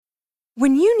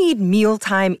When you need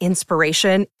mealtime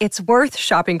inspiration, it's worth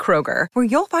shopping Kroger, where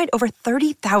you'll find over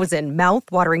 30,000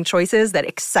 mouth-watering choices that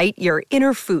excite your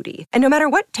inner foodie. And no matter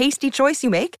what tasty choice you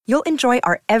make, you'll enjoy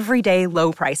our everyday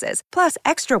low prices, plus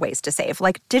extra ways to save,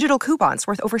 like digital coupons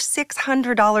worth over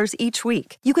 $600 each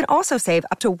week. You can also save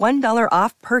up to $1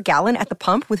 off per gallon at the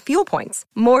pump with fuel points.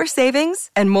 More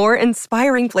savings and more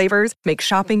inspiring flavors make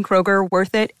shopping Kroger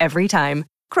worth it every time.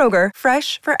 Kroger,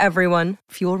 fresh for everyone.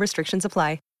 Fuel restrictions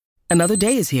apply. Another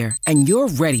day is here, and you're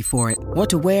ready for it. What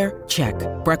to wear? Check.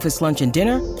 Breakfast, lunch, and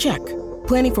dinner? Check.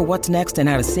 Planning for what's next and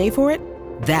how to save for it?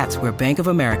 That's where Bank of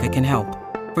America can help.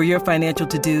 For your financial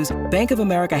to-dos, Bank of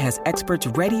America has experts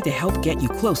ready to help get you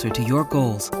closer to your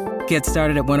goals. Get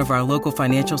started at one of our local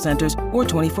financial centers or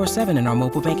 24/7 in our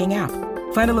mobile banking app.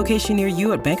 Find a location near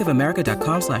you at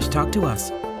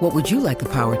bankofamerica.com/talktous. What would you like the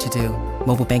power to do?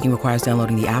 Mobile banking requires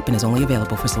downloading the app and is only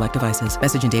available for select devices.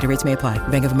 Message and data rates may apply.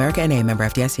 Bank of America N.A., member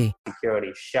FDIC.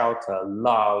 Security, shelter,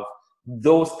 love,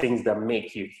 those things that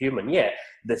make you human. Yeah,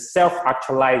 the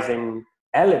self-actualizing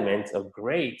elements are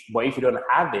great, but if you don't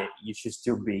have it, you should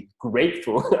still be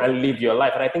grateful and live your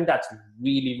life. And I think that's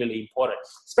really, really important,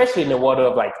 especially in the world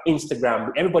of like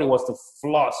Instagram. Everybody wants to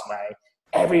floss, right?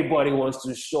 Everybody wants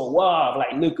to show off,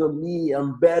 like, look at me,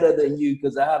 I'm better than you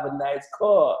because I have a nice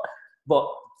car. But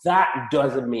that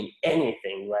doesn't mean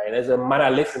anything, right? There's a man I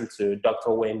listened to,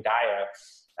 Dr. Wayne Dyer,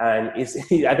 and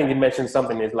I think he mentioned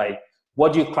something, it's like,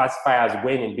 what do you classify as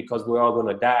winning? Because we're all going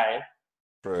to die.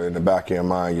 In the back of your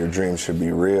mind, your dreams should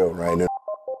be real, right?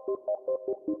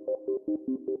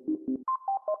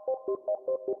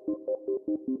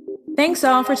 Thanks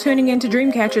all for tuning in to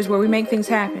Dreamcatchers, where we make things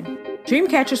happen.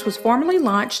 Dreamcatchers was formally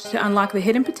launched to unlock the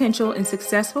hidden potential in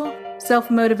successful,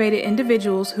 self-motivated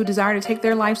individuals who desire to take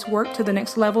their life's work to the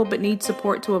next level but need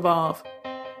support to evolve.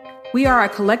 We are a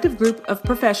collective group of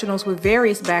professionals with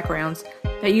various backgrounds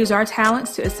that use our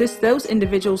talents to assist those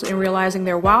individuals in realizing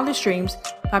their wildest dreams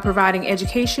by providing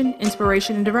education,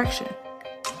 inspiration, and direction.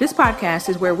 This podcast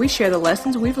is where we share the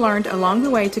lessons we've learned along the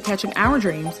way to catching our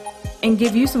dreams and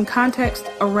give you some context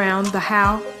around the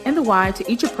how and the why to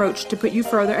each approach to put you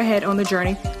further ahead on the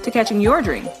journey to catching your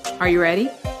dream. Are you ready?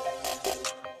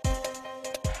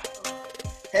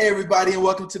 Hey, everybody, and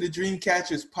welcome to the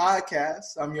Dreamcatchers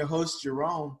podcast. I'm your host,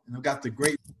 Jerome, and I've got the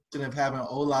great fortune of having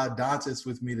Ola Dantas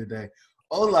with me today.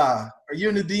 Ola, are you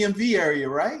in the DMV area,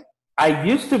 right? I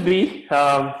used to be,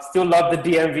 still love the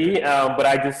DMV, but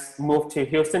I just moved to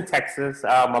Houston, Texas,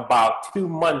 about 2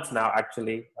 months now,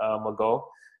 actually, ago.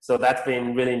 So that's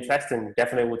been really interesting.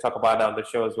 Definitely we'll talk about that on the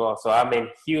show as well. So I'm in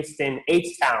Houston,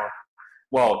 H-Town,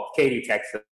 well, Katy,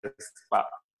 Texas, about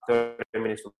 30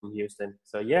 minutes from Houston.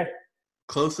 So yeah.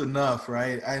 Close enough,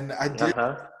 right? And I did.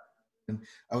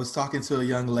 I was talking to a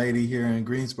young lady here in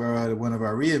Greensboro at one of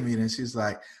our RIA meetings. She's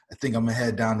like, I think I'm going to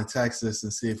head down to Texas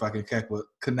and see if I can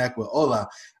connect with Ola.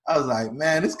 I was like,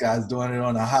 man, this guy's doing it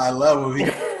on a high level. He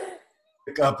got to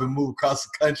pick up and move across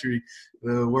the country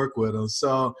to work with him.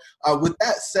 So with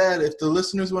that said, if the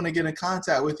listeners want to get in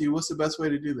contact with you, what's the best way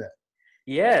to do that?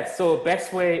 Yeah, so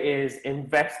best way is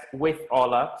invest with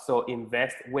Ola. So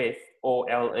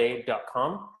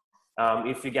investwithola.com.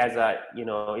 If you guys are,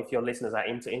 if your listeners are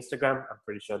into Instagram, I'm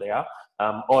pretty sure they are.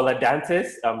 Ola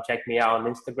Dantas, check me out on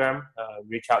Instagram.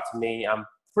 Reach out to me. I'm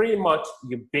pretty much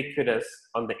ubiquitous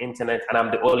on the internet, and I'm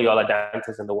the only Ola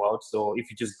Dantas in the world. So if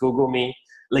you just Google me,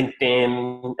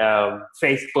 LinkedIn,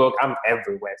 Facebook, I'm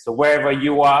everywhere. So wherever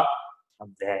you are,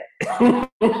 I'm there.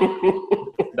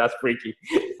 That's freaky.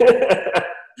 You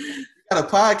got a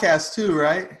podcast too,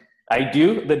 right? I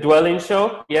do, The Dwelling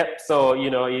Show. Yep. So,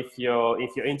 if you're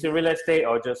into real estate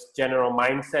or just general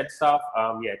mindset stuff,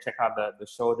 check out the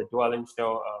show, The Dwelling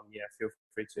Show. Feel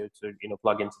free to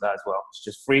plug into that as well. It's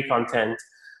just free content.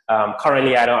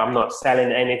 Currently, I'm not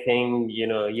selling anything,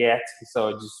 yet.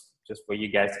 So just for you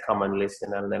guys to come and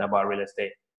listen and learn about real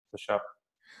estate, for sure.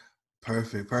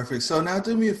 Perfect. So now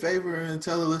do me a favor and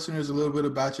tell the listeners a little bit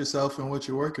about yourself and what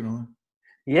you're working on.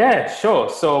 Yeah, sure.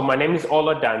 So my name is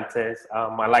Ola Dantas.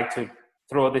 I like to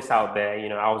throw this out there.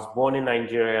 I was born in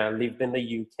Nigeria, lived in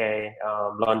the UK,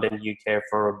 London, UK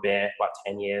for a bit, about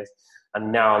 10 years,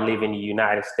 and now live in the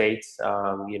United States,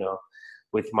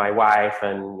 with my wife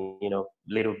and,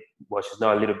 she's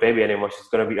not a little baby anymore. She's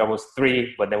going to be almost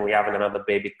 3, but then we have another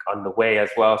baby on the way as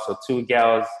well. So 2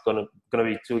 girls, going to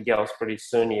be 2 girls pretty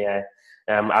soon, yeah.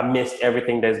 I missed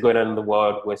everything that's going on in the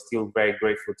world. We're still very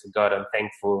grateful to God and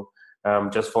thankful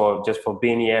just for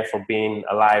being here, for being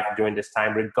alive during this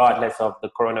time, regardless of the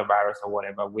coronavirus or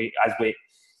whatever.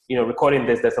 recording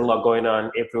this, there's a lot going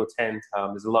on. April 10th,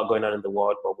 there's a lot going on in the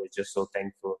world, but we're just so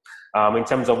thankful. In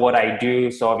terms of what I do,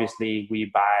 so obviously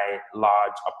we buy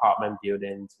large apartment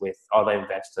buildings with other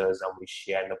investors and we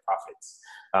share in the profits.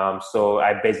 So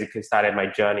I basically started my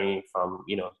journey from,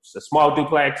 just a small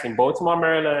duplex in Baltimore,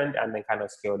 Maryland, and then kind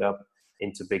of scaled up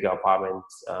into bigger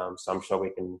apartments. So I'm sure we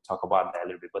can talk about that a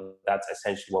little bit, but that's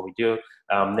essentially what we do.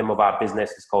 Name of our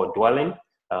business is called Dwellynn.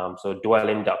 So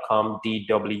dwellynn.com,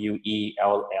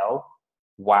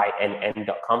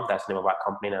 DWELLYNN.com. That's the name of our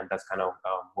company, and that's kind of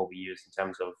what we use in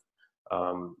terms of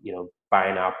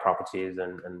buying our properties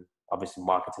and obviously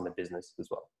marketing the business as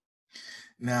well.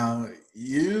 Now,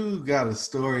 you got a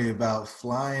story about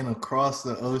flying across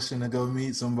the ocean to go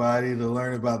meet somebody to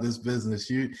learn about this business.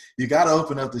 You got to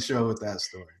open up the show with that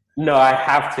story. No, I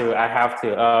have to. I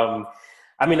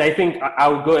think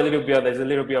I'll go a little bit. There's a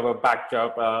little bit of a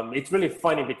backdrop. It's really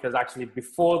funny because actually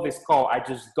before this call, I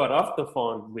just got off the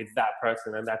phone with that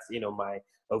person, and that's a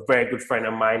very good friend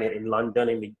of mine in London,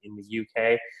 in the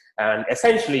UK. And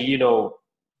essentially,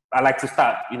 I like to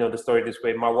start the story this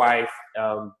way. My wife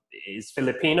is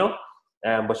Filipino,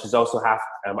 but she's also half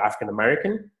African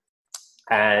American,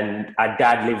 and our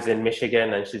dad lives in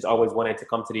Michigan, and she's always wanted to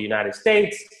come to the United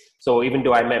States. So even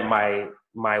though I met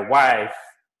my wife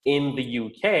in the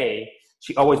UK,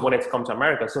 she always wanted to come to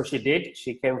America. So she did.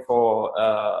 She came for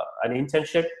an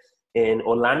internship in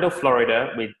Orlando,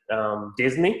 Florida with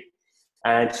Disney.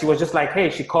 And she was just like,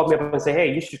 hey, she called me up and said,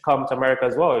 hey, you should come to America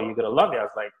as well. You're going to love it. I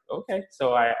was like, okay.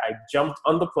 So I jumped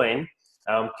on the plane,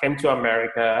 came to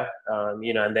America,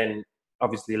 and then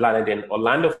obviously landed in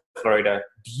Orlando, Florida.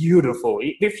 Beautiful.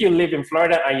 If you live in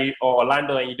Florida or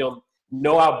Orlando and you don't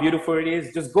know how beautiful it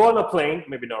is, just go on a plane.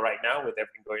 Maybe not right now with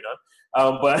everything going on.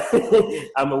 But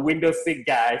I'm a window seat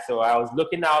guy. So I was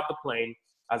looking out the plane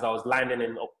as I was landing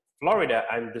in Florida,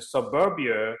 and the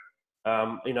suburbia,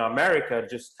 America,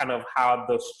 just kind of how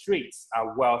the streets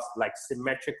are well, like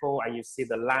symmetrical, and you see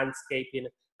the landscaping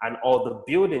and all the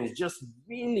buildings just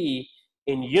really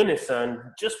in unison,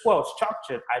 just well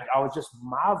structured. I was just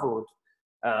marveled,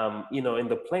 in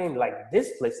the plane, like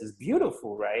this place is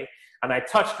beautiful, right? And I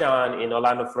touched down in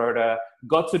Orlando, Florida,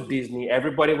 got to Disney,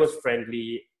 everybody was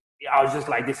friendly. I was just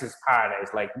like, this is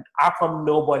paradise. Like, how come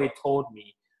nobody told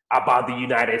me about the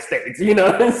United States,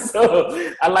 So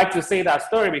I like to say that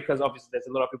story because obviously there's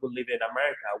a lot of people living in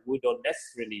America who don't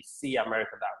necessarily see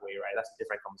America that way, right? That's a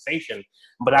different conversation.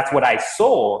 But that's what I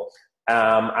saw.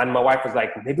 And my wife was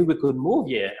like, maybe we could move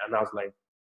here. And I was like,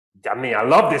 I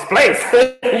love this place,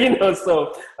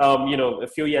 So, a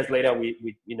few years later,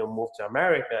 we moved to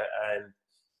America, and,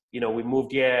 we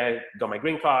moved here, got my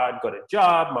green card, got a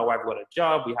job. My wife got a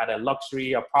job. We had a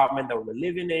luxury apartment that we were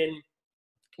living in.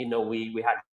 We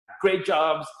had great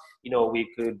jobs, we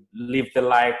could live the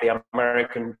life, the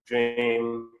American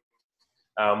dream.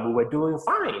 We were doing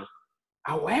fine.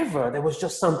 However, there was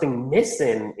just something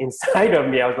missing inside of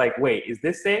me. I was like, wait, is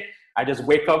this it? I just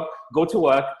wake up, go to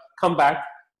work, come back,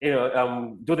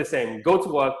 do the same, go to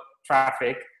work,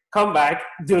 traffic, come back,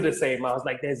 do the same. I was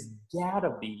like, there's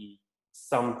gotta be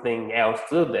something else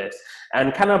to this.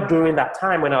 And kind of during that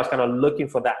time when I was kind of looking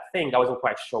for that thing, I wasn't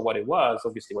quite sure what it was.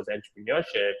 Obviously, it was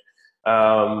entrepreneurship.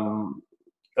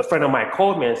 A friend of mine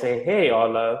called me and said, hey,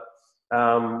 Ola,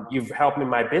 you've helped me in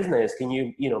my business. Can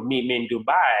you, meet me in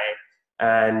Dubai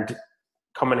and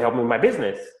come and help me with my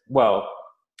business? Well,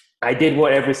 I did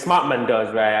what every smart man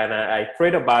does, right? And I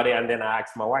prayed about it. And then I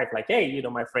asked my wife, like, hey,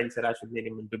 my friend said I should meet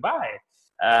him in Dubai.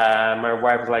 My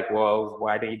wife was like, well,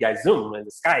 why don't you guys Zoom and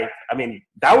Skype? I mean,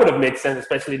 that would have made sense,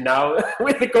 especially now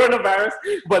with the coronavirus.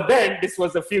 But then this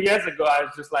was a few years ago. I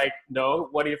was just like, no,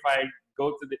 what if I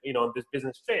go to this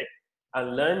business trip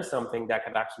and learn something that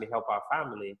could actually help our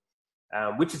family,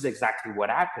 which is exactly what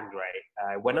happened,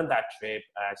 right? I went on that trip.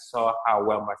 I saw how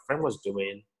well my friend was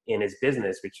doing in his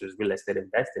business, which was real estate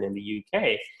investing in the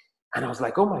UK. And I was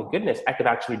like, oh my goodness, I could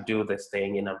actually do this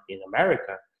thing in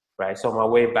America, right? So on my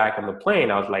way back on the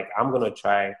plane, I was like, I'm going to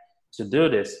try to do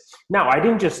this. Now, I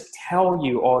didn't just tell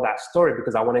you all that story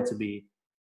because I wanted to be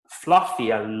fluffy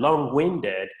and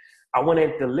long-winded. I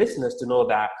wanted the listeners to know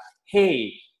that,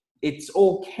 hey, it's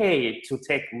okay to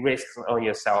take risks on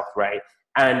yourself, right?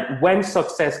 And when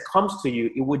success comes to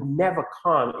you, it would never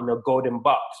come in a golden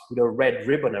box with a red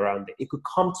ribbon around it. It could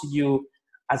come to you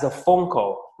as a phone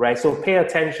call, right? So pay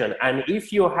attention. And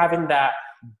if you're having that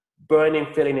burning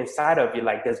feeling inside of you,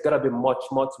 like there's got to be much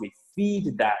more to it,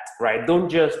 feed that, right? Don't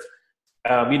just,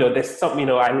 there's some,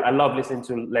 I love listening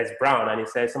to Les Brown, and he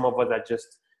says some of us are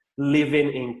just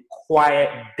living in quiet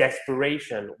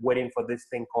desperation, waiting for this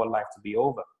thing called life to be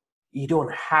over. You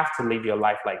don't have to live your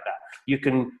life like that. You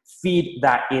can feed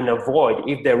that inner void,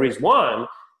 if there is one,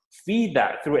 feed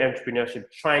that through entrepreneurship,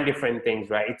 trying different things,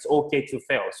 right? It's okay to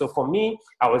fail. So for me,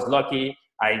 I was lucky.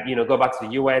 I, go back to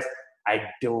the US, I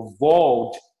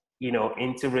divulged,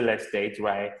 into real estate,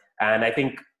 right? And I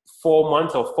think 4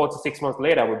 to 6 months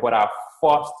later, we bought our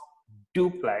first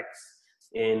duplex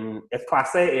in a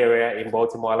Class A area in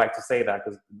Baltimore. I like to say that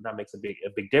because that makes a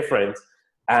big difference.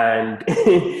 And,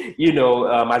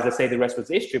 as I say, the rest was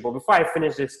history. But before I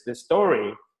finish this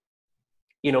story,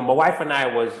 my wife and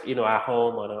I was, at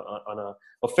home on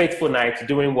a faithful night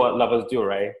doing what lovers do,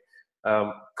 right?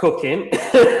 Cooking.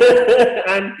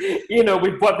 And,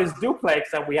 we bought this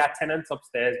duplex and we had tenants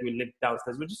upstairs. We lived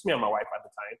downstairs. It was just me and my wife at the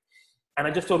time. And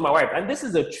I just told my wife, and this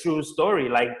is a true story.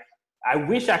 Like, I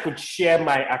wish I could share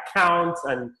my accounts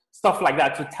and stuff like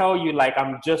that to tell you, like,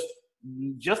 I'm just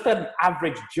an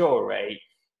average Joe, right?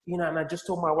 And I just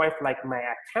told my wife, like, my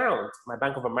account, my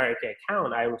Bank of America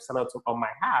account, I sent out on my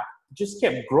app, just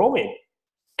kept growing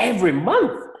every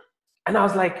month. And I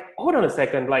was like, hold on a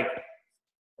second. Like,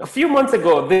 a few months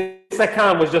ago, this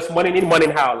account was just money in,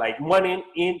 money out, like money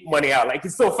in, money out. Like,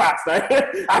 it's so fast. Right?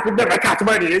 I could never catch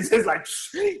money. It's just like,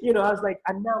 I was like,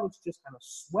 and now it's just kind of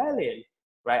swelling,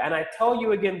 right? And I tell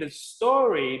you again this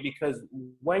story because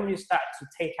when you start to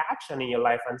take action in your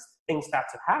life and things start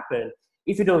to happen,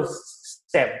 if you don't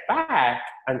step back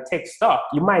and take stock,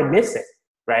 you might miss it,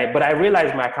 right? But I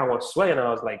realized my account was swelling and I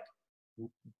was like,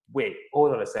 wait,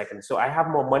 hold on a second. So I have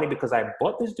more money because I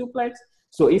bought this duplex.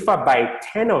 So if I buy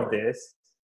 10 of this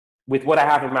with what I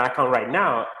have in my account right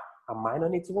now, I might not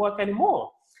need to work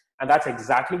anymore. And that's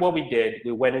exactly what we did.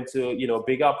 We went into,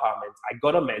 bigger apartments. I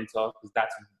got a mentor because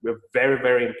that's a very,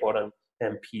 very important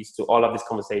piece to all of this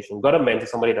conversation. Got a mentor,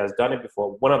 somebody that's done it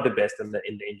before, one of the best in the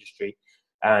industry.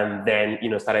 And then,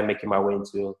 started making my way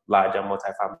into larger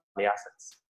multifamily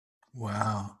assets.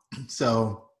 Wow.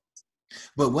 So,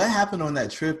 but what happened on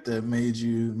that trip that made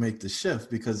you make the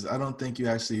shift? Because I don't think you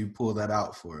actually pulled that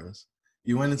out for us.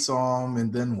 You went and saw him,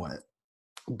 and then what?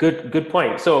 Good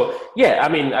point. So, yeah,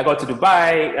 I got to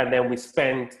Dubai, and then we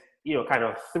spent, kind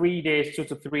of 3 days, 2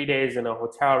 to 3 days in a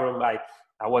hotel room. Like,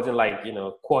 I wasn't like,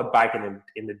 quad biking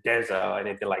in the desert or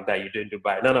anything like that. You do in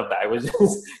Dubai. None of that. It was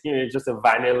just, just a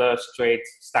vanilla, straight,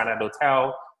 standard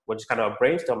hotel. We're just kind of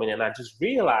brainstorming. And I just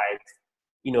realized,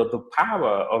 the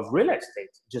power of real estate,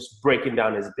 just breaking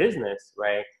down his business,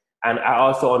 right? And I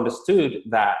also understood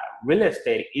that real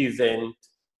estate isn't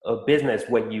a business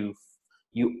where you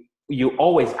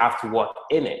always have to work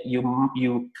in it.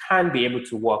 You can be able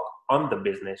to work on the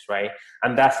business, right?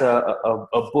 And that's a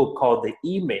book called The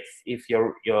E-Myth. If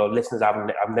your listeners have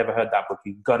never heard that book,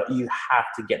 you have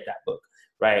to get that book,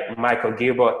 right? Michael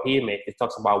Gilbert, E-Myth, it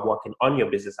talks about working on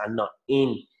your business and not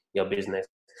in your business.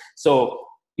 So,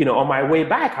 on my way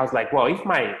back, I was like, well, if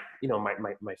my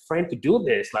friend could do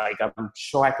this, like, I'm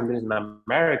sure I can do this in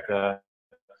America.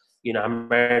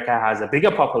 America has a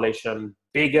bigger population,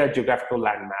 bigger geographical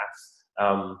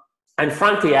landmass. And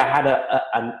frankly, I had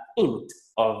an hint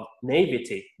of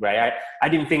naivety, right? I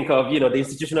didn't think of, the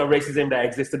institutional racism that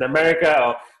exists in America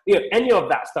or, any of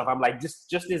that stuff. I'm like, just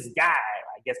this guy,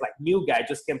 I guess, like, new guy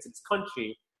just came to this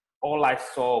country. All I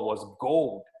saw was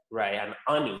gold, right? And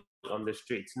honey on the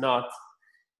streets, not,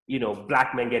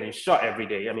 black men getting shot every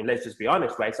day. Let's just be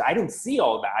honest, right? So I didn't see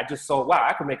all that. I just saw, wow,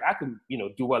 I could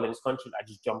do well in this country. I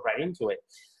just jumped right into it.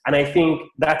 And I think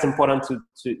that's important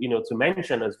to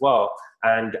mention as well.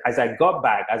 And as I got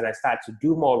back, as I started to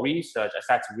do more research, I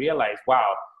started to realize,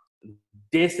 wow,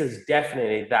 this is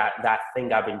definitely that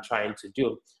thing I've been trying to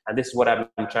do. And this is what I've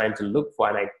been trying to look for.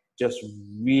 And I just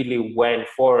really went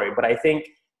for it. But I think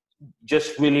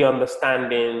just really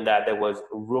understanding that there was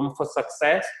room for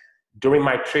success during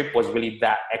my trip was really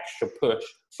that extra push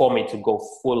for me to go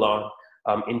full on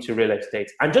into real estate.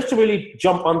 And just to really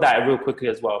jump on that real quickly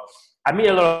as well, I meet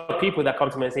a lot of people that come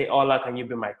to me and say, Ola, can you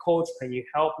be my coach? Can you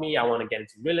help me? I want to get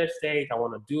into real estate. I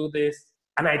want to do this.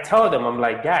 And I tell them, I'm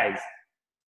like, guys,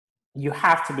 you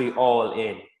have to be all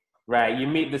in, right? You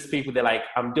meet these people, they're like,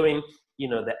 I'm doing,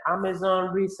 the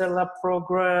Amazon reseller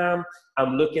program.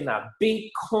 I'm looking at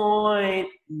Bitcoin.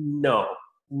 No,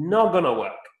 not going to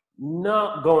work.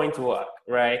 Not going to work,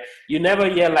 right? You never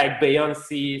hear like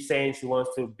Beyonce saying she wants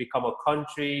to become a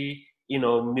country,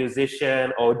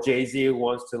 musician, or Jay-Z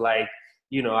wants to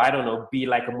be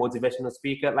like a motivational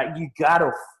speaker. Like, you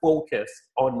gotta focus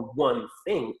on one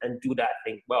thing and do that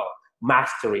thing well.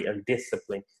 Mastery and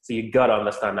discipline. So you gotta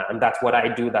understand that. And that's what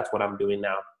I do. That's what I'm doing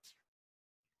now.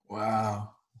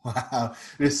 Wow.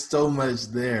 There's so much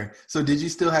there. So did you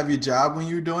still have your job when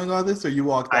you were doing all this, or you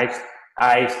walked out?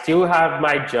 I still have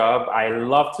my job. I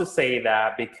love to say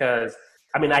that because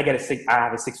I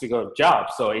have a 6-figure job,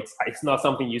 so it's not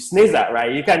something you sneeze at,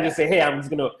 right? You can't just say, hey, I'm just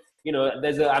gonna You know,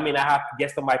 I have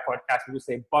guests on my podcast who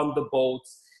say bond the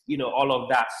boats, you know, all of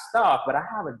that stuff. But I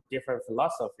have a different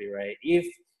philosophy, right?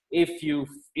 If you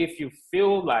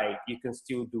feel like you can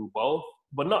still do both,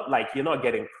 but not like you're not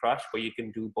getting crushed, but you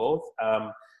can do both.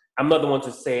 I'm not the one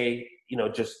to say, you know,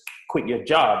 just quit your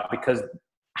job, because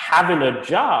having a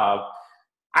job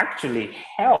actually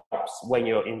helps when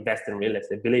you're investing in real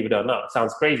estate, believe it or not.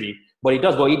 Sounds crazy, but it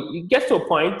does. But it gets to a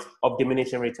point of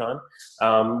diminishing return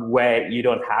where you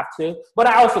don't have to. But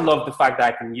I also love the fact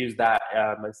that I can use that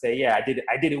and say, yeah, I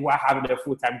did it while having a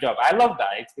full-time job. I love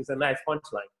that. It's a nice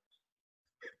punchline.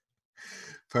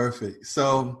 Perfect.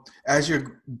 So as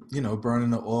you're, you know, burning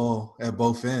the oil at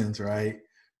both ends, right?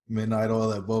 Midnight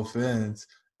oil at both ends.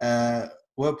 At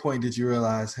what point did you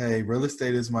realize, hey, real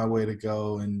estate is my way to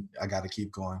go and I got to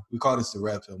keep going? We call this the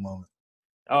red pill moment.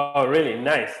 Oh, really?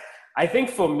 Nice. I think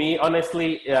for me,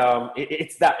 honestly,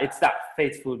 it's that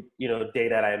fateful, you know, day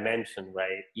that I mentioned,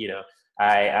 right? You know,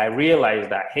 I realized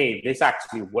that, hey, this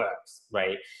actually works,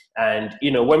 right? And,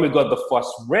 you know, when we got the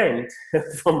first rent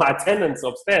from my tenants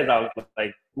upstairs, I was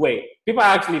like, wait, people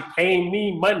are actually paying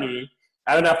me money.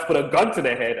 I don't have to put a gun to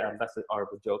their head. That's an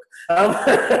horrible joke.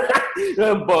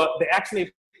 But they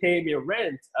actually pay me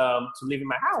rent to live in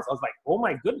my house. I was like, oh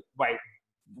my goodness,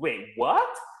 wait,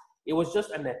 what? It was just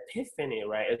an epiphany,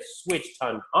 right? A switch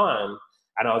turned on.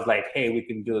 And I was like, hey, we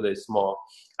can do this more.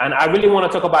 And I really want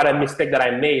to talk about a mistake that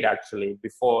I made, actually,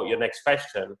 before your next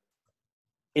question.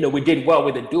 You know, we did well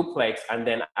with the duplex, and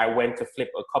then I went to flip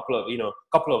a couple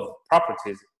of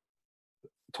properties.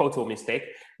 Total mistake.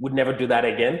 Would never do that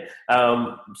again.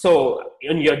 So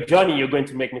in your journey, you're going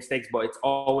to make mistakes, but it's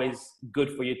always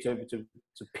good for you to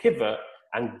pivot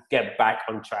and get back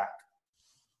on track.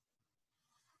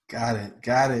 Got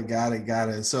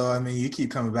it. So, I mean, you keep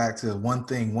coming back to one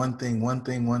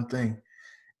thing.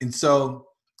 And so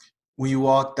when you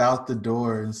walked out the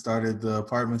door and started the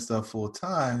apartment stuff full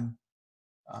time,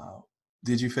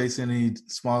 did you face any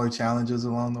smaller challenges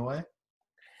along the way?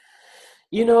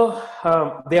 You know,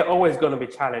 there are always going to be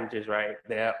challenges, right?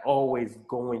 There are always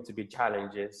going to be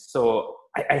challenges. So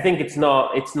I think it's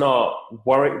not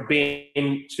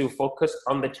being too focused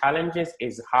on the challenges,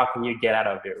 is how can you get out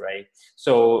of it, right?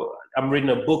 So I'm reading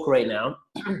a book right now.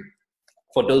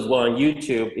 For those who are on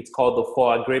YouTube, it's called The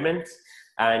 4 Agreements.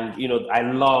 And, you know, I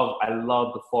love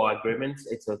The 4 Agreements.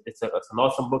 It's an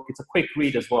awesome book. It's a quick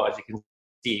read as well, as you can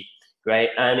see, right?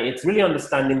 And it's really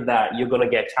understanding that you're going to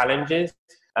get challenges,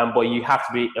 but you have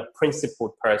to be a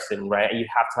principled person, right? And you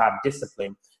have to have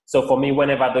discipline. So for me,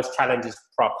 whenever those challenges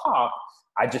crop up,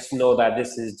 I just know that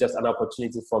this is just an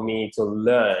opportunity for me to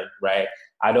learn, right?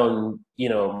 I don't, you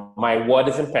know, my word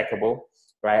is impeccable,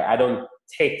 right? I don't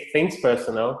take things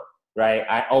personal, right?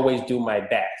 I always do my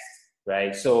best,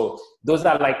 right? So those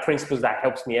are like principles that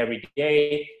helps me every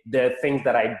day. The things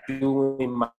that I do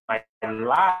in my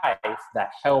life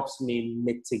that helps me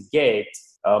mitigate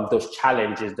those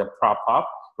challenges that crop up.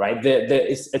 Right,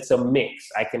 it's a mix.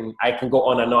 I can go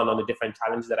on and on the different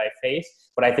challenges that I face,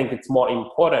 but I think it's more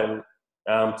important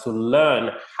to learn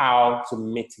how to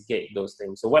mitigate those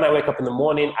things. So when I wake up in the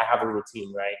morning, I have a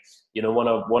routine, right? You know, one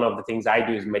of the things I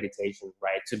do is meditation,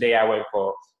 right? Today I went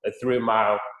for a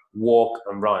 3-mile walk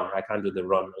and run. I can't do the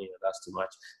run, you know, that's too much.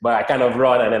 But I kind of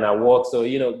run and then I walk. So,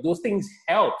 you know, those things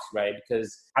help, right?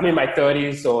 Because I'm in my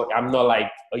 30s, so I'm not like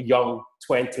a young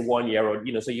 21-year-old,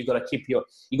 you know, so you gotta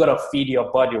feed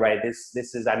your body, right? This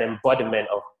is an embodiment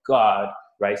of God,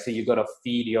 right? So you gotta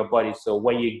feed your body. So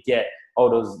when you get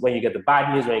when you get the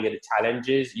bad news, when you get the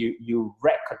challenges, you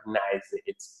recognize it.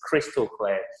 It's crystal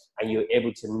clear, and you're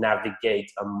able to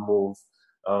navigate and move,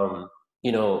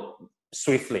 you know,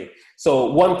 swiftly.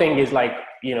 So one thing is like,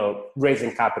 you know,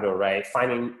 raising capital, right?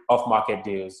 Finding off-market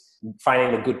deals,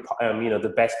 finding the good, you know, the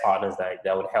best partners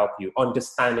that would help you,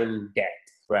 understanding debt,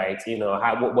 right? You know,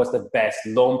 what's the best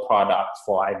loan product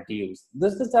for our deals?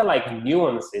 This are like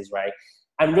nuances, right?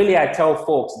 And really, I tell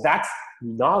folks, that's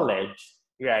knowledge,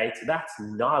 right? That's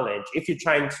knowledge. If you're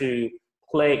trying to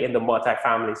play in the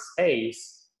multifamily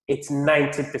space, it's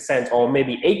 90% or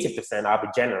maybe 80%, I'll be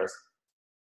generous,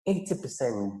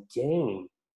 80% game,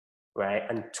 right?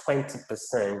 And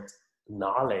 20%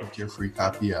 knowledge. Get your free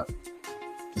copy up.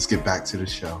 Let's get back to the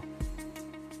show.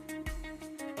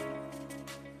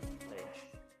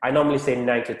 I normally say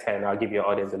 9 to 10. I'll give your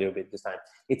audience a little bit this time.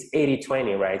 It's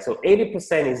 80-20, right? So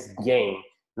 80% is game,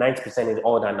 90% is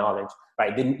all that knowledge,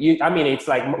 right? It's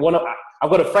like I've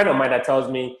got a friend of mine that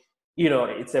tells me, you know,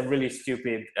 it's a really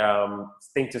stupid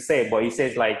thing to say, but he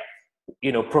says like,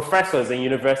 you know, professors in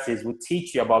universities would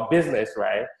teach you about business,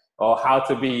 right? Or how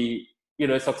to be, you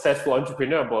know, a successful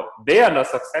entrepreneur, but they are not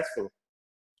successful,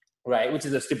 right? Which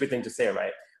is a stupid thing to say,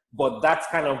 right? But that's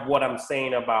kind of what I'm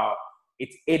saying about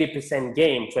it's 80%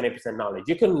 game, 20% knowledge.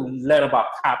 You can learn about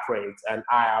cap rates and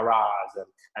IRRs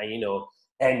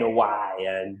and NOI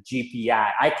and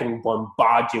GPI. I can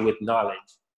bombard you with knowledge,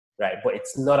 right? But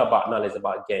it's not about knowledge, it's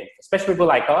about game. Especially people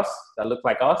like us that look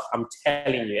like us. I'm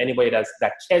telling you, anybody that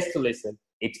cares to listen,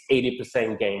 it's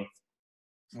 80% game.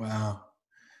 Wow.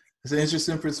 It's an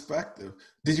interesting perspective.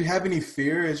 Did you have any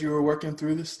fear as you were working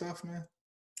through this stuff, man?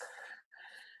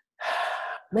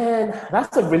 Man,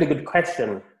 that's a really good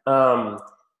question. I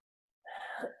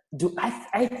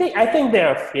think there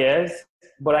are fears,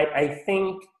 but I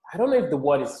think, I don't know if the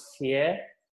word is fear.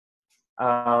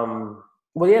 Well,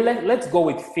 yeah, let's go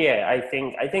with fear. I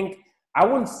think I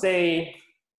wouldn't say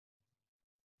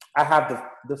I have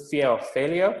the fear of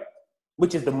failure,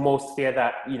 which is the most fear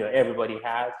that everybody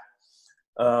has.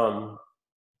 But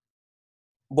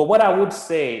what I would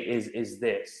say is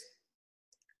this: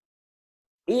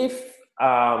 if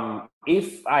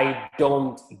I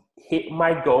don't hit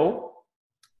my goal,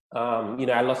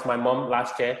 I lost my mom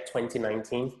last year,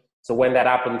 2019. So when that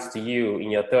happens to you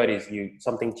in your 30s,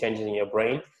 something changes in your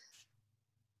brain.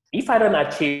 If I don't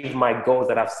achieve my goals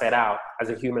that I've set out as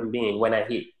a human being when I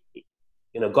hit,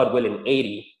 God willing,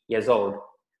 80 years old,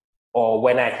 or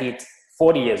when I hit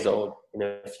 40 years old in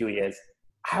a few years,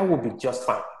 I will be just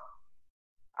fine.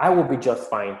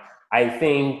 I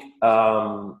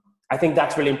think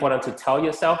that's really important to tell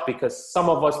yourself, because some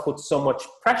of us put so much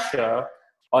pressure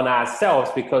on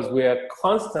ourselves because we're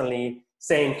constantly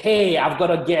saying, hey, I've got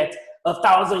to get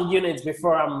 1,000 units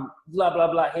before I'm blah,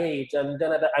 blah, blah age. And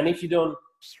if you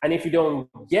don't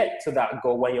get to that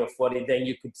goal when you're 40, then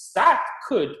you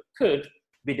could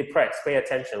be depressed. Pay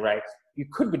attention, right? You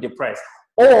could be depressed.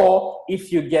 Or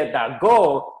if you get that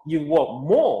goal, you want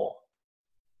more,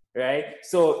 right?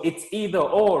 So it's either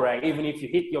or, right? Even if you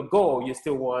hit your goal, you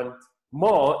still want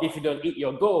more. If you don't hit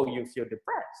your goal, you feel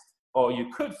depressed, or you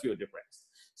could feel depressed.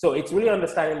 So it's really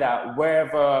understanding that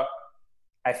wherever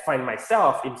I find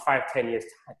myself in 5-10 years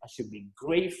time, I should be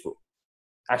grateful.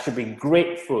 I should be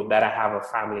grateful that I have a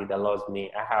family that loves me.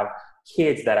 I have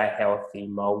kids that are healthy.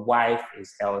 My wife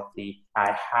is healthy.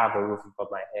 I have a roof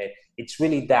above my head. It's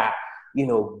really that,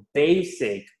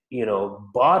 basic,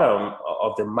 bottom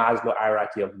of the Maslow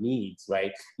hierarchy of needs,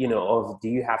 right? Of do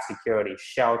you have security,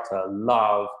 shelter,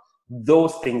 love,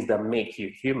 those things that make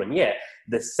you human. Yeah,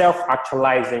 the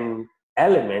self-actualizing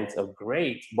elements are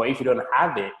great, but if you don't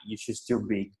have it, you should still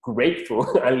be grateful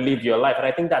and live your life. And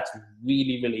I think that's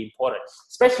really, really important,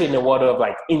 especially in the world of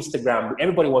like Instagram.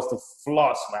 Everybody wants to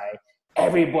floss, right?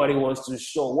 Everybody wants to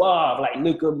show off, like,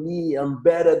 look at me, I'm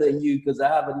better than you because I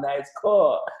have a nice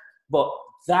car. But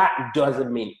that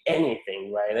doesn't mean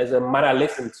anything, right? There's a man I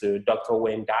listened to, Dr.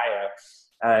 Wayne Dyer,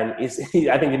 and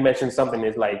I think he mentioned something.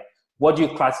 It's like, what do you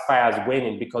classify as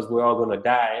winning? Because we're all going to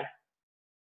die,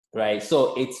 right?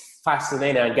 So it's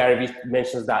fascinating, and Gary Vee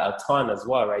mentions that a ton as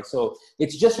well, right? So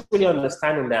it's just really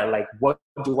understanding that, like, what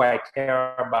do I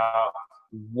care about?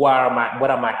 What am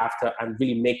I after? And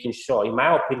really making sure, in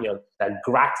my opinion, that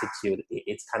gratitude,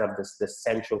 it's kind of the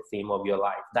central theme of your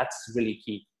life. That's really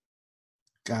key.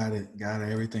 Got it.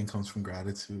 Everything comes from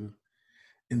gratitude.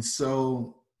 And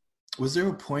so, was there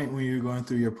a point when you were going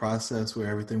through your process where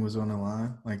everything was on the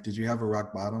line? Like, did you have a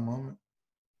rock bottom moment?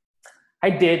 I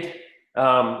did.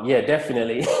 Yeah,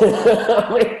 definitely.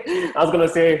 I was going to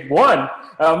say one.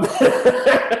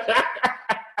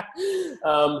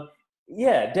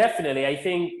 Yeah, definitely. I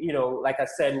think, like I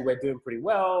said, we're doing pretty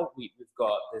well. We've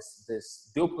got this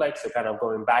duplex, so kind of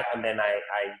going back. And then I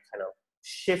kind of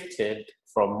shifted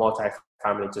from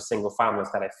multi-family to single family,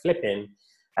 started flipping.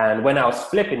 And when I was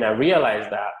flipping, I realized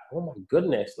that, oh my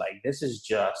goodness, like, this is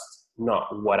just not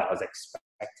what I was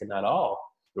expecting at all,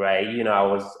 right?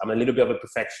 I'm a little bit of a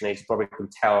perfectionist. You probably could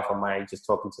tell from my just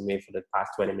talking to me for the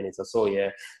past 20 minutes or so, yeah.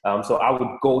 So I would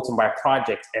go to my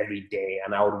project every day,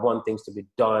 and I would want things to be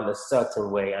done a certain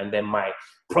way. And then my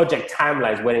project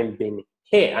timelines weren't being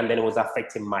hit, and then it was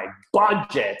affecting my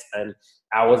budget. And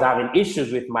I was having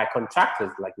issues with my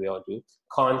contractors, like we all do.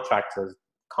 Contractors,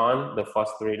 the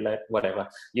first three, whatever,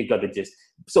 you got the gist.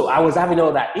 So I was having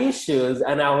all that issues,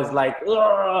 and I was like,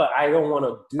 I don't want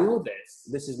to do this.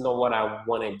 This is not what I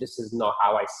wanted. This is not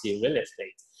how I see real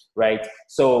estate, right?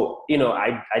 So,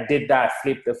 I did that,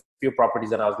 flipped a few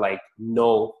properties, and I was like,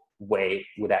 no way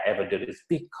would I ever do this.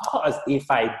 Because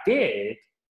if I did,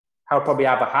 I would probably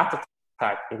have a heart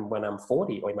attack when I'm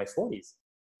 40 or in my 40s.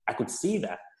 I could see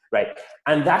that, right?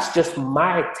 And that's just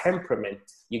my temperament.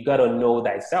 You got to know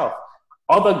thyself.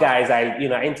 Other guys, I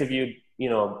interviewed,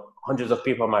 hundreds of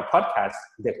people on my podcast.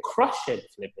 They crush it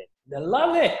flipping. They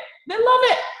love it.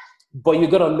 But you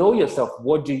got to know yourself.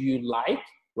 What do you like?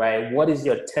 right? What is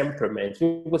your temperament?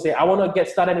 People say, I want to get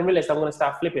started in real estate. I'm going to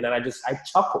start flipping. And I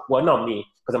chuckle. Well, not me,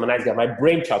 because I'm a nice guy. My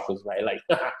brain chuckles, right? Like,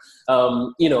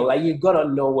 like you got to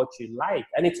know what you like.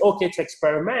 And it's okay to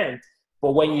experiment.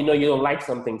 But when you know you don't like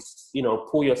something,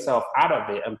 pull yourself out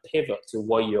of it and pivot to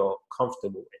what you're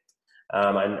comfortable with.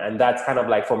 And that's kind of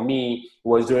like, for me,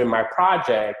 was during my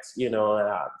project,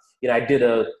 I did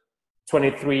a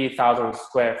 23,000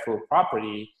 square foot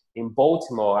property in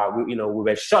Baltimore. We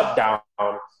were shut down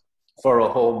for a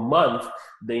whole month.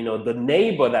 The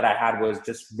neighbor that I had was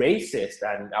just racist.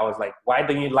 And I was like, why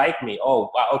don't you like me? Oh,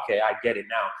 okay, I get it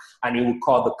now. And he would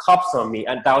call the cops on me.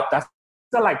 And that's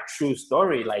a like true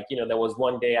story. Like, there was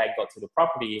one day I got to the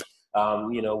property,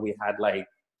 we had like,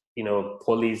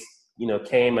 police,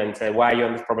 came and said, why are you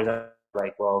on this property?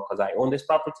 Like, well, because I own this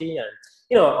property. And,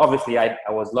 obviously I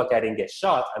was lucky I didn't get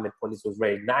shot, and the police was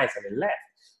very nice and they left.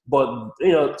 But,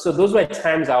 so those were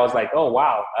times I was like, oh,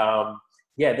 wow.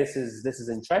 This is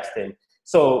interesting.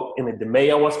 So, the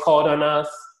mayor was called on us,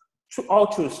 all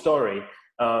true story.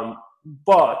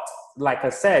 But like I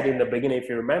said in the beginning, if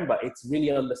you remember, it's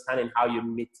really understanding how you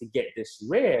mitigate these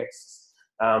risks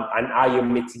and how you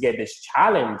mitigate these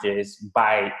challenges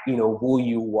by, who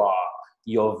you are,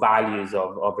 your values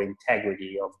of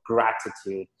integrity, of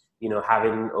gratitude,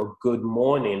 having a good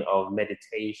morning of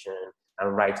meditation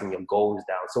and writing your goals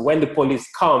down. So when the police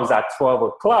comes at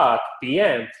 12:00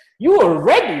 p.m., you are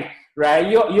ready, right?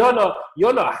 You're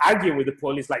not arguing with the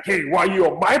police like, hey, why are you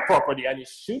on my property? And he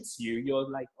shoots you. You're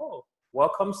like, oh,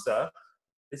 welcome, sir.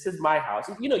 This is my house.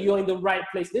 You're in the right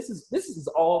place. This is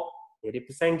all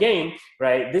 80% game,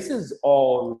 right? This is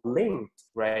all linked,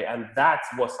 right? And that's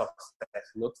what success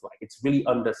looks like. It's really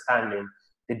understanding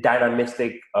the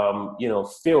dynamistic,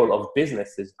 field of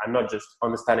businesses, and not just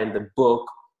understanding the book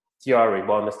theory,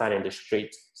 but understanding the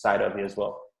straight side of it as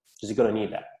well. Because you're going to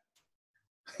need that.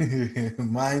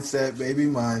 Mindset, baby,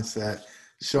 mindset.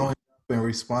 Showing up and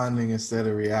responding instead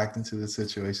of reacting to the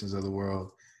situations of the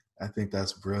world. I think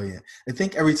that's brilliant. I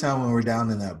think every time when we're down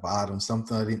in that bottom,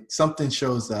 something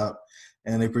shows up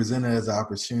and they present it as an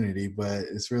opportunity, but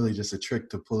it's really just a trick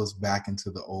to pull us back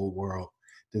into the old world.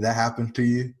 Did that happen to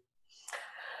you?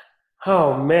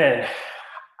 Oh, man.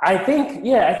 I think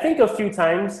a few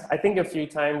times, I've got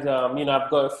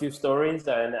a few stories,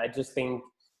 and I just think,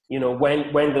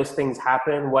 when those things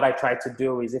happen, what I try to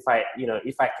do is if I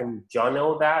can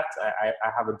journal that, I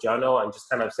have a journal and just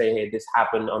kind of say, hey, this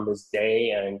happened on this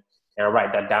day, and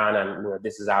write that down, and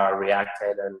this is how I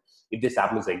reacted, and if this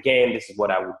happens again, this is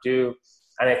what I would do.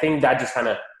 And I think that just kind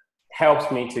of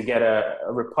helps me to get a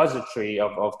repository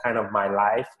of kind of my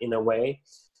life in a way.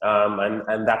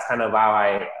 And that's kind of how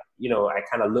I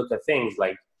kind of look at things.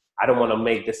 Like, I don't want to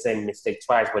make the same mistake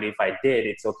twice, but if I did,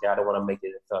 it's okay. I don't want to make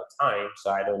it a third time,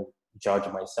 so I don't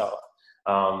judge myself.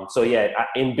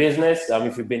 In business,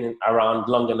 if you've been around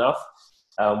long enough,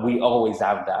 we always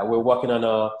have that. We're working on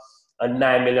a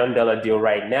 $9 million deal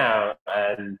right now,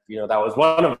 and that was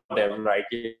one of them, right?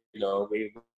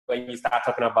 When you start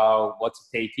talking about what to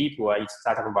pay people and you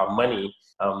start talking about money,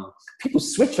 people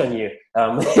switch on you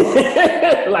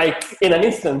like in an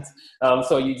instant.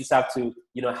 So you just have to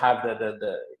have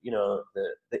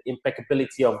the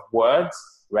impeccability of words,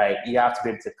 right? You have to be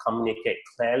able to communicate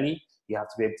clearly. You have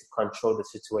to be able to control the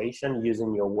situation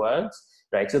using your words,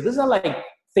 right? So these are like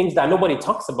things that nobody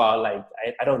talks about, like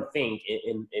I don't think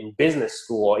in business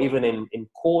school or even in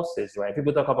courses, right?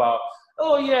 People talk about,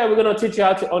 oh yeah, we're gonna teach you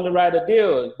how to underwrite a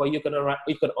deal, but you can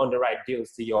underwrite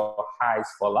deals till your highs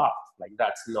fall off. Like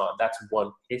that's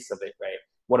one piece of it, right?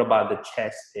 What about the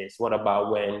chess piece? What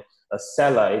about when a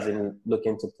seller isn't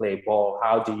looking to play ball?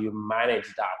 How do you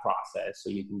manage that process so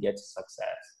you can get to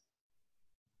success?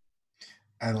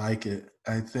 I like it.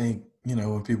 I think,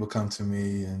 when people come to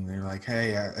me and they're like,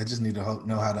 hey, I just need to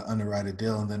know how to underwrite a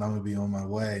deal and then I'm going to be on my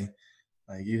way.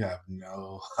 Like, you have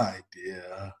no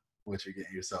idea what you're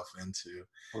getting yourself into.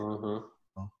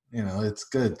 Mm-hmm. It's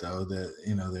good though that,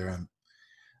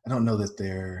 I don't know that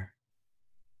they're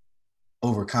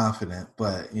overconfident,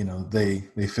 but,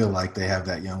 they feel like they have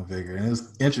that young vigor. And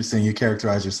it's interesting. You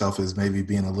characterize yourself as maybe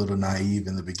being a little naive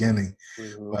in the beginning,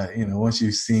 mm-hmm. But, once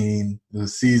you've seen the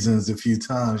seasons a few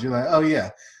times, you're like, oh yeah,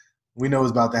 we know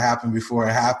what's about to happen before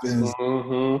it happens.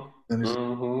 Mm-hmm.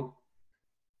 Mm-hmm.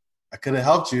 I could have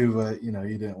helped you, but, you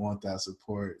didn't want that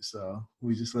support. So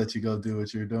we just let you go do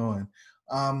what you're doing.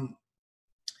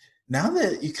 Now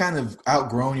that you kind of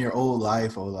outgrown your old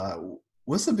life, Ola,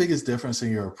 what's the biggest difference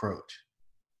in your approach?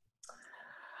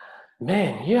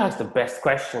 Man, you ask the best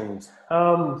questions.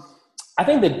 I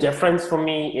think the difference for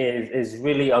me is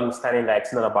really understanding that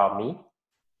it's not about me.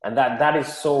 And that is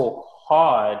so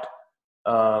hard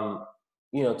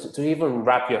to even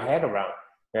wrap your head around,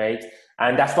 right?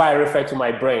 And that's why I refer to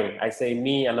my brain. I say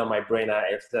me and not my brain.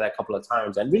 I've said that a couple of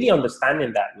times, and really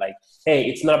understanding that, like, hey,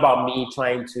 it's not about me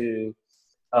trying to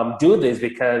do this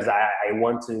because I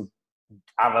want to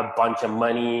have a bunch of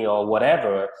money or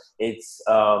whatever. It's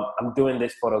I'm doing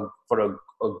this for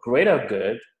a greater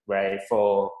good, right?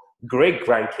 For great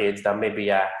grandkids that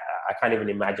maybe I can't even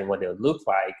imagine what they'll look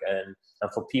like, and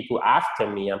for people after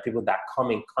me and people that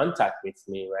come in contact with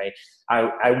me, right?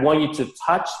 I want you to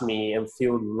touch me and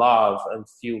feel love and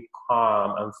feel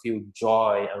calm and feel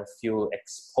joy and feel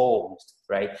exposed,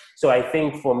 right? So I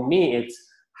think for me, it's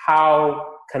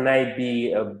how can I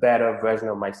be a better version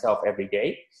of myself every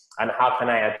day? And how can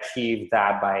I achieve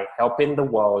that by helping the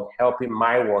world, helping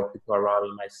my world, people around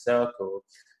in my circle,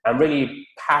 and really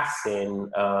passing,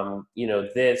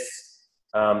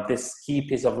 this key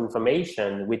piece of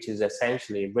information, which is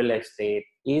essentially real estate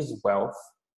is wealth,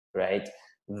 right?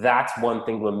 That's one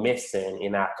thing we're missing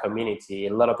in our community.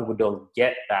 A lot of people don't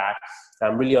get that.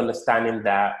 I'm really understanding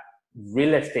that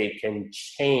real estate can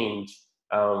change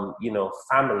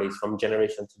families from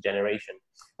generation to generation,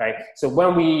 right? So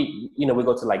when we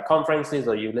go to like conferences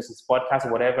or you listen to podcasts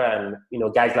or whatever, and,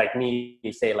 guys like me,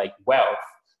 you say like wealth,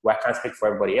 well, I can't speak for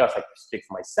everybody else, I can speak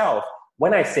for myself.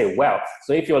 When I say wealth,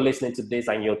 so if you're listening to this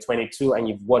and you're 22 and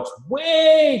you've watched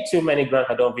way too many Grant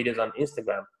Cardone videos on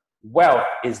Instagram, wealth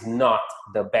is not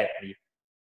the Bentley.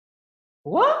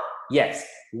 What? Yes,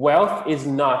 wealth is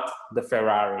not the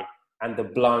Ferrari and the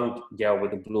blonde girl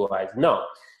with the blue eyes. No.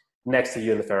 Next to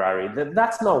you in the Ferrari.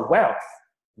 That's not wealth.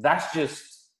 That's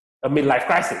just a midlife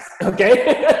crisis,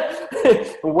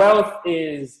 okay? Wealth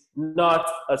is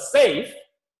not a safe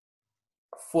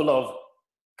full of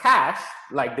cash,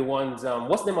 like the ones,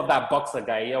 what's the name of that boxer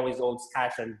guy? He always owns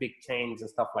cash and big chains and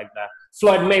stuff like that.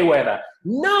 Floyd Mayweather.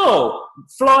 No!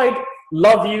 Floyd,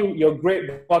 love you, you're a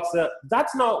great boxer.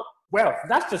 That's not wealth.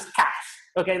 That's just cash,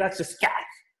 okay? That's just cash,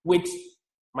 which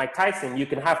Mike Tyson, you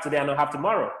can have today and not have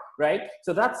tomorrow. Right?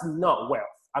 So that's not wealth.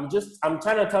 I'm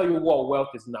trying to tell you what wealth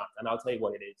is not, and I'll tell you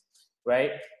what it is,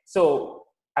 right? So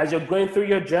as you're going through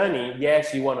your journey,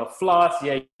 yes, you want to floss,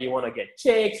 yeah, you want to get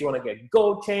chicks, you want to get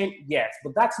gold chain, yes,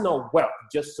 but that's not wealth,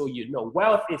 just so you know.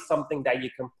 Wealth is something that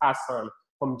you can pass on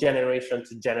from generation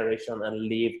to generation and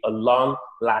leave a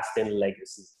long-lasting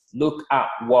legacy. Look at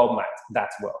Walmart,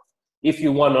 that's wealth. If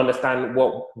you want to understand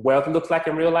what wealth looks like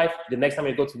in real life, the next time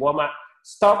you go to Walmart,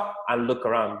 stop and look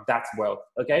around. That's wealth,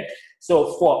 okay?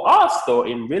 So for us, though,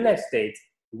 in real estate,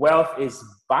 wealth is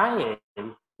buying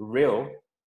real,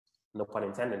 no pun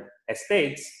intended,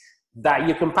 estates that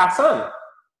you can pass on,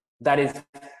 that is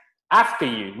after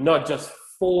you, not just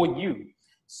for you.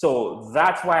 So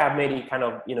that's why I made it kind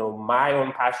of, my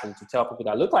own passion to tell people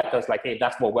that look like us, like, hey,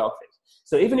 that's what wealth is.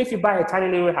 So even if you buy a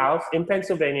tiny little house in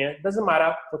Pennsylvania, doesn't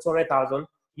matter, for $200,000,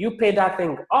 you pay that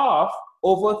thing off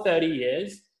over 30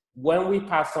 years. When we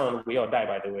pass on, we all die,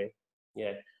 by the way.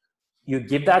 Yeah. You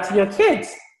give that to your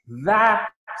kids.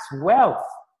 That's wealth.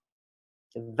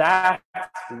 That's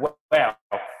wealth.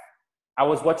 I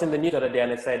was watching the news the other day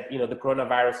and it said, the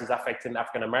coronavirus is affecting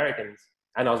African Americans.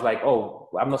 And I was like, oh,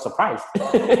 I'm not surprised.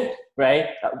 Right?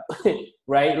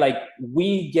 Right? Like,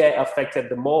 we get affected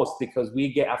the most because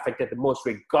we get affected the most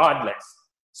regardless.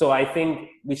 So I think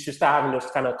we should start having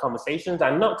those kind of conversations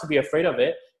and not to be afraid of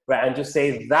it. Right, and just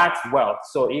say that's wealth.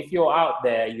 So if you're out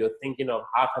there, you're thinking of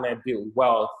how can I build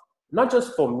wealth, not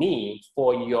just for me,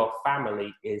 for your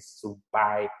family, is to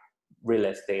buy real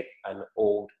estate and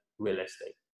old real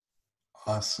estate.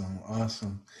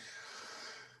 Awesome.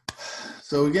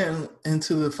 So we're getting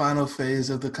into the final phase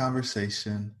of the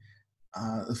conversation.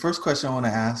 The first question I want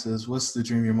to ask is, what's the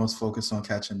dream you're most focused on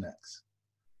catching next?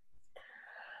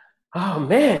 Oh,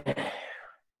 man.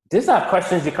 These are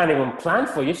questions you can't even plan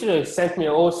for. You should have sent me a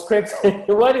whole script.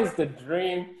 What is the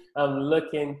dream I'm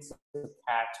looking to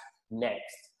catch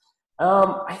next?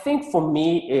 I think for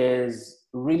me is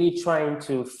really trying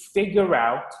to figure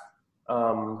out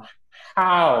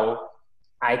how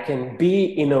I can be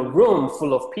in a room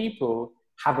full of people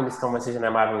having this conversation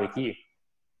I'm having with you,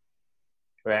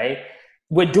 right?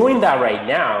 We're doing that right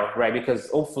now, right? Because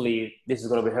hopefully this is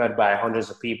going to be heard by hundreds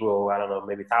of people, I don't know,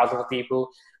 maybe thousands of people,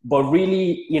 but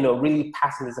really, really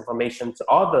passing this information to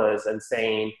others and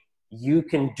saying, you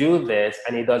can do this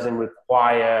and it doesn't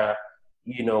require,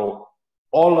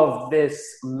 all of this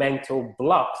mental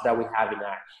blocks that we have in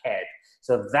our head.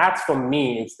 So that's, for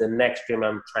me, it's the next dream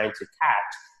I'm trying to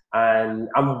catch. And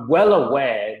I'm well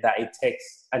aware that it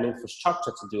takes an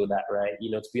infrastructure to do that, right?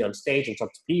 To be on stage and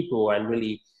talk to people and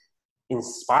really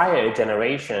inspire a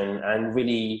generation and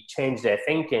really change their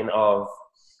thinking of,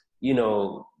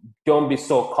 don't be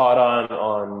so caught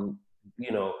on,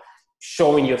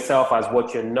 showing yourself as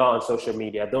what you're not on social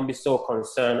media. Don't be so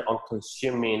concerned on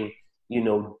consuming,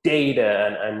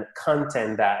 data and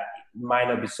content that might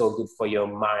not be so good for your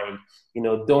mind.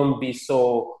 Don't be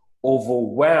so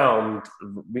overwhelmed,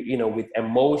 with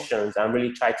emotions, and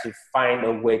really try to find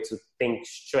a way to think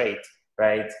straight,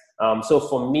 right? So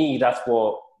for me, that's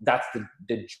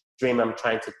the dream I'm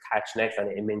trying to catch next, and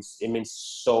it means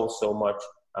so much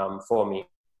for me.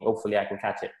 Hopefully I can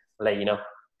catch it. I'll let you know.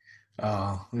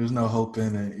 Oh, there's no hope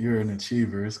in it. You're an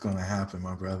achiever. It's going to happen,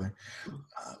 my brother.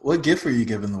 What gift are you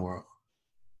giving the world?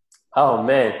 Oh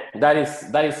man, that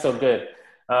is so good.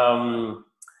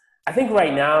 I think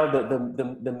right now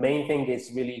the main thing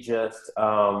is really just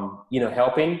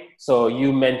helping. So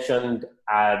you mentioned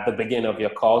at the beginning of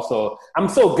your call, so I'm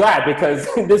so glad because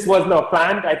this was not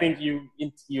planned. I think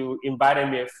you invited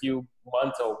me a few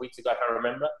months or weeks ago, I can't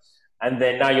remember. And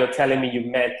then now you're telling me you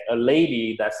met a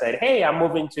lady that said, "Hey, I'm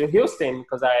moving to Houston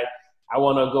because I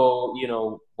want to go,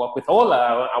 work with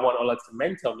Ola. I want Ola to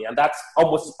mentor me." And that's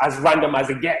almost as random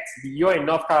as it gets. You're in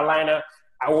North Carolina.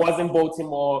 I was in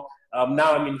Baltimore.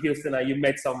 Now I'm in Houston, and you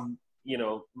met some,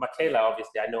 Michaela,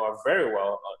 obviously, I know her very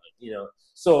well,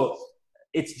 So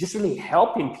it's just really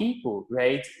helping people,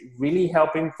 right? Really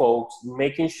helping folks,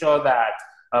 making sure that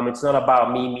it's not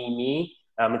about me.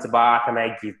 It's about how can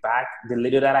I give back the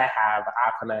little that I have,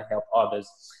 how can I help others?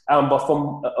 But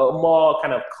from a more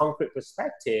kind of concrete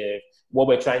perspective, what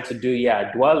we're trying to do here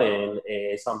at Dwellin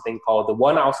is something called the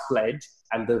One House Pledge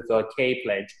and the K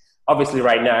Pledge. Obviously,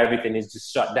 right now, everything is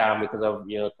just shut down because of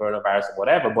coronavirus or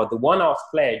whatever. But the One House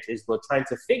Pledge is we're trying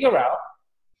to figure out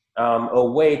a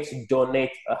way to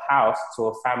donate a house to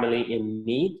a family in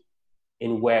need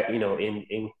in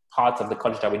parts of the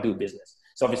country that we do business.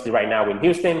 So obviously right now in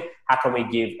Houston, how can we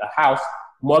give a house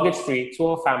mortgage-free to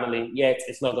a family? Yet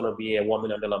it's not going to be a $1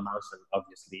 million mansion,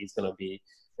 obviously. It's going to be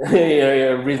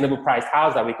a reasonable priced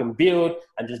house that we can build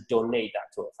and just donate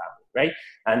that to a family, right?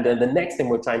 And then the next thing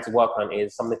we're trying to work on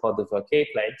is something called the K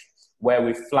Pledge, where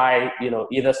we fly,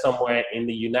 either somewhere in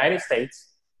the United States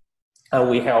and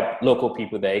we help local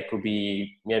people there. It could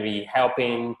be maybe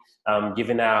helping,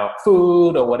 giving out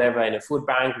food or whatever in a food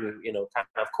bank, kind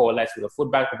of coalesce with a food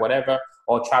bank or whatever,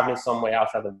 or traveling somewhere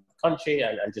outside of the country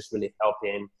and just really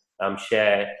helping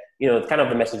share, kind of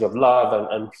the message of love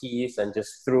and peace, and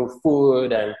just through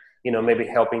food and, maybe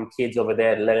helping kids over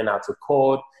there learning how to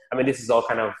code. I mean, this is all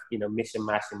kind of, mission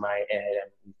match in my head,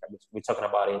 and we're talking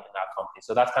about it in our company.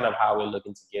 So that's kind of how we're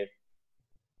looking to give.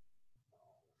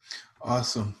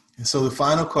 Awesome. And so the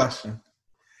final question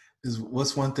is,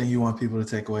 what's one thing you want people to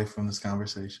take away from this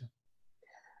conversation?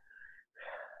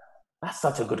 That's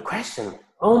such a good question.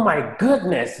 Oh my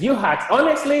goodness.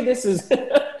 Honestly, this is,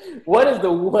 what is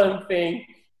the one thing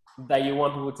that you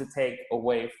want people to take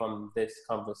away from this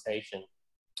conversation?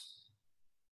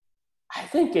 I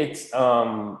think it's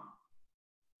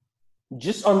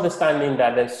just understanding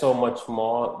that there's so much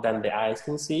more than the eyes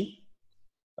can see.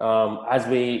 As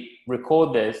we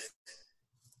record this,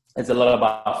 it's a lot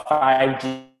about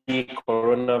 5G,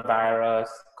 coronavirus,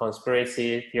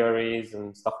 conspiracy theories,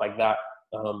 and stuff like that.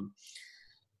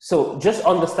 So just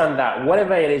understand that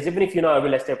whatever it is, even if you're not a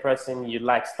real estate person, you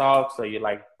like stocks or you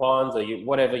like bonds or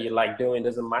whatever you like doing,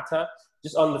 doesn't matter.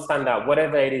 Just understand that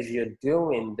whatever it is you're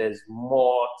doing, there's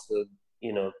more to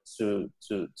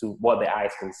what the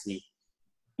eyes can see.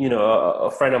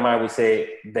 A friend of mine would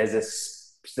say there's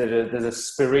a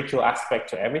spiritual aspect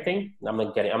to everything. I'm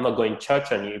not going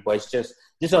church on you, but it's just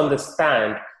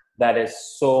understand that there's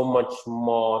so much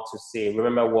more to see.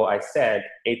 Remember what I said,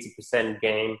 80%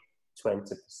 game,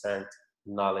 20%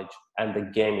 knowledge, and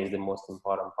the game is the most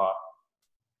important part.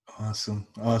 Awesome.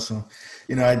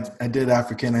 I did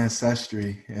African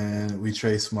ancestry, and we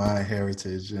traced my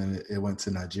heritage, and it went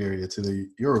to Nigeria, to the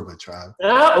Yoruba tribe.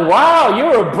 Wow,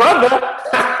 you're a brother.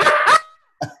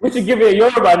 We should give you a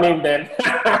Yoruba name then.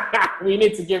 We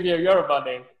need to give you a Yoruba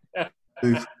name.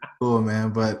 Cool, man.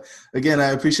 But again,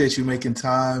 I appreciate you making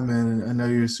time, and I know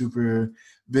you're super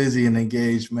busy and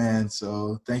engaged, man.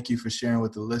 So thank you for sharing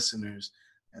with the listeners,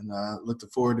 and looking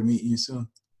forward to meeting you soon.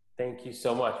 Thank you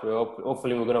so much.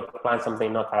 Hopefully we're going to plan something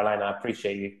in North Carolina. I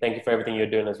appreciate you. Thank you for everything you're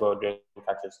doing as well during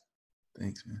Catches.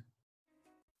 Thanks, man.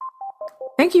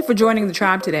 Thank you for joining the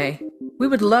tribe today. We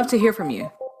would love to hear from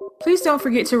you. Please don't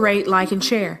forget to rate, like, and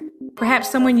share. Perhaps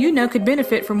someone you know could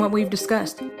benefit from what we've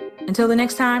discussed. Until the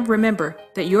next time, remember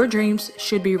that your dreams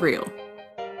should be real.